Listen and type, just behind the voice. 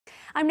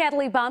I'm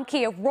Natalie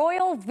Baumke. A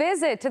royal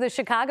visit to the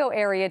Chicago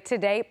area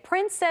today.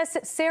 Princess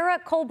Sarah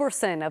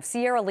Culberson of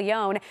Sierra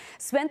Leone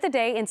spent the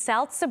day in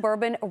South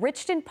Suburban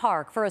Richton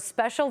Park for a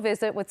special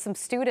visit with some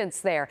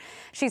students there.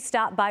 She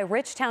stopped by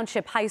Rich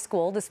Township High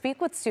School to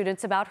speak with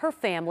students about her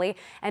family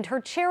and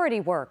her charity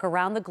work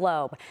around the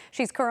globe.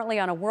 She's currently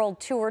on a world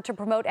tour to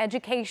promote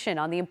education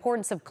on the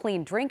importance of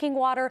clean drinking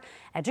water,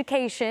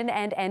 education,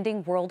 and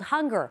ending world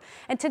hunger.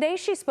 And today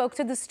she spoke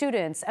to the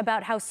students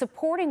about how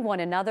supporting one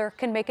another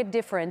can make a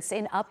difference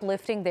in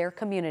uplifting their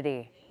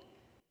community.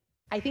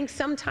 I think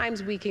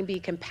sometimes we can be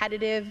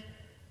competitive,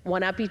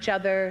 one-up each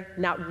other,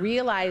 not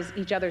realize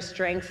each other's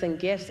strengths and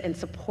gifts, and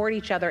support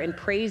each other and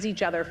praise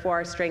each other for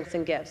our strengths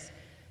and gifts,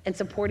 and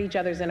support each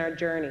other's in our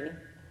journey.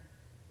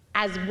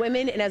 As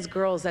women and as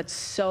girls, that's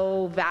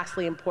so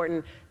vastly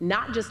important,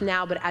 not just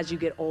now, but as you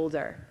get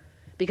older.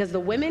 Because the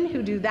women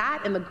who do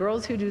that and the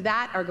girls who do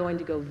that are going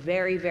to go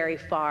very, very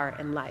far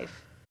in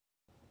life.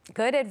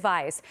 Good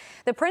advice.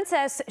 The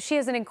princess, she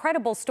has an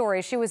incredible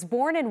story. She was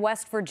born in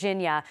West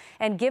Virginia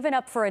and given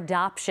up for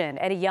adoption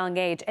at a young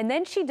age. And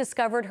then she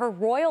discovered her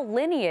royal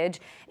lineage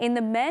in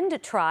the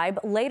Mende tribe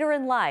later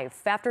in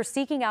life after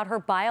seeking out her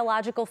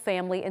biological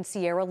family in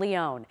Sierra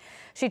Leone.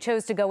 She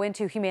chose to go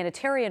into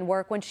humanitarian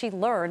work when she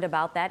learned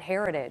about that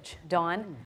heritage. Dawn?